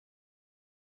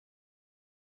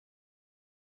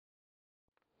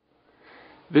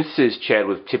This is Chad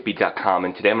with Tippy.com,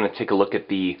 and today I'm going to take a look at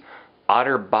the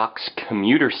Otter Box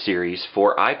Commuter Series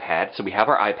for iPad. So we have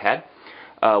our iPad.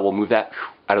 We'll move that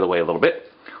out of the way a little bit.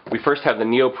 We first have the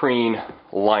neoprene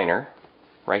liner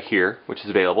right here, which is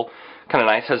available. Kind of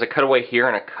nice. Has a cutaway here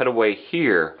and a cutaway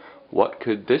here. What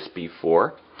could this be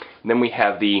for? And then we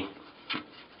have the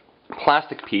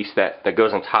plastic piece that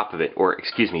goes on top of it, or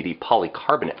excuse me, the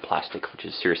polycarbonate plastic, which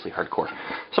is seriously hardcore.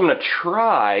 So I'm going to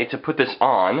try to put this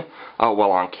on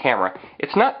while on camera.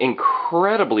 It's not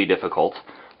incredibly difficult,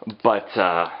 but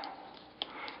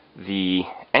the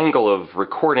angle of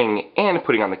recording and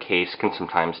putting on the case can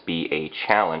sometimes be a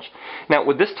challenge. Now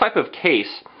with this type of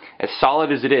case, as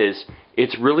solid as it is,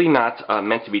 it's really not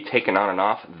meant to be taken on and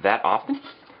off that often,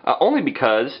 only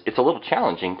because it's a little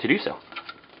challenging to do so.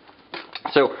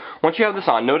 So once you have this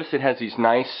on, notice it has these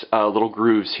nice little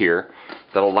grooves here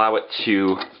that allow it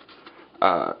to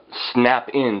snap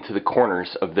into the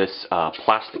corners of this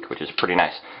plastic, which is pretty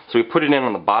nice. So we put it in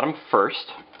on the bottom first.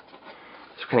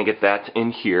 So we're going to get that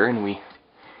in here, and we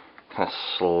kind of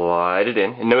slide it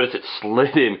in. And notice it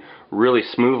slid in really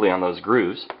smoothly on those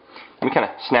grooves. And we kind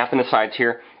of snap in the sides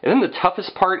here. And then the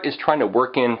toughest part is trying to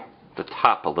work in the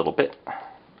top a little bit.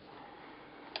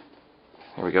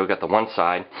 There we go, got the one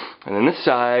side. And then this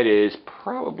side is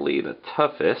probably the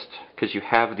toughest because you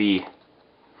have the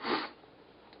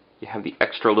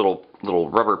extra little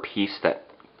rubber piece that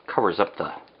covers up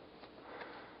the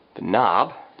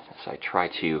knob. So I try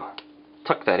to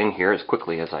tuck that in here as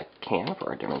quickly as I can for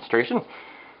our demonstration.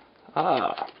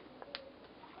 There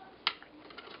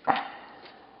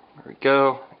we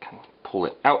go. I can pull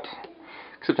it out,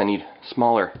 except I need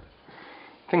smaller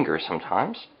fingers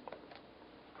sometimes.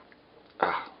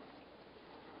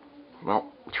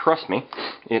 Well, trust me,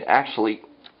 it actually,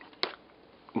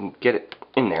 get it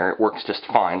in there, it works just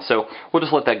fine. So we'll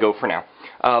just let that go for now.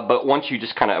 But once you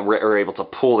just kind of are able to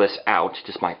pull this out,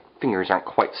 just my fingers aren't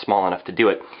quite small enough to do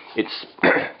it, it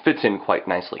fits in quite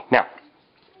nicely. Now,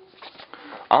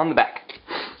 on the back,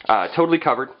 totally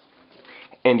covered,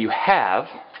 and you have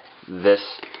this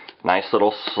nice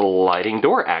little sliding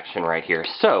door action right here.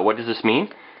 So what does this mean?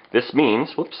 This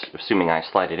means, whoops, assuming I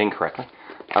slide it in correctly,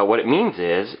 what it means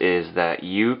is that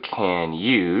you can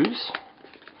use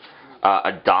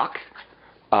a dock,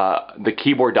 the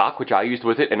keyboard dock, which I used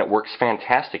with it, and it works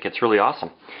fantastic. It's really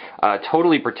awesome.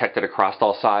 Totally protected across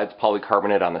all sides,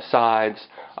 polycarbonate on the sides,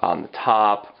 on the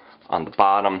top, on the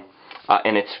bottom,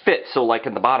 and it's fit. So like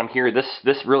at the bottom here,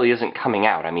 this really isn't coming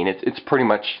out. I mean, it's pretty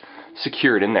much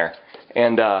secured in there,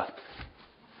 and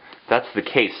that's the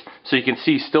case. So you can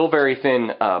see still very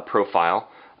thin profile.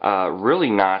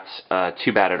 Really not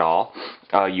too bad at all.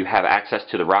 You have access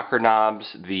to the rocker knobs,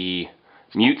 the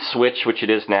mute switch, which it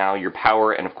is now, your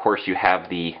power, and of course you have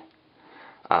the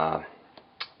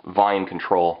volume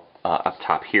control up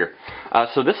top here.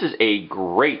 So this is a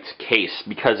great case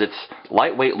because it's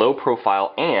lightweight, low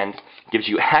profile, and gives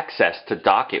you access to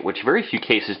dock it, which very few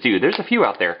cases do. There's a few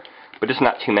out there, but just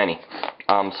not too many.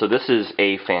 So this is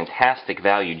a fantastic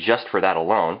value just for that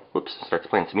alone. Whoops, starts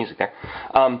playing some music there.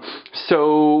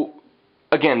 So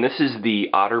again, this is the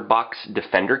Otter Box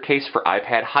Defender case for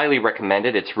iPad. Highly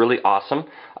recommended. It's really awesome.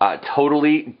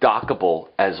 Totally dockable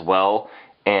as well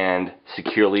and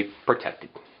securely protected.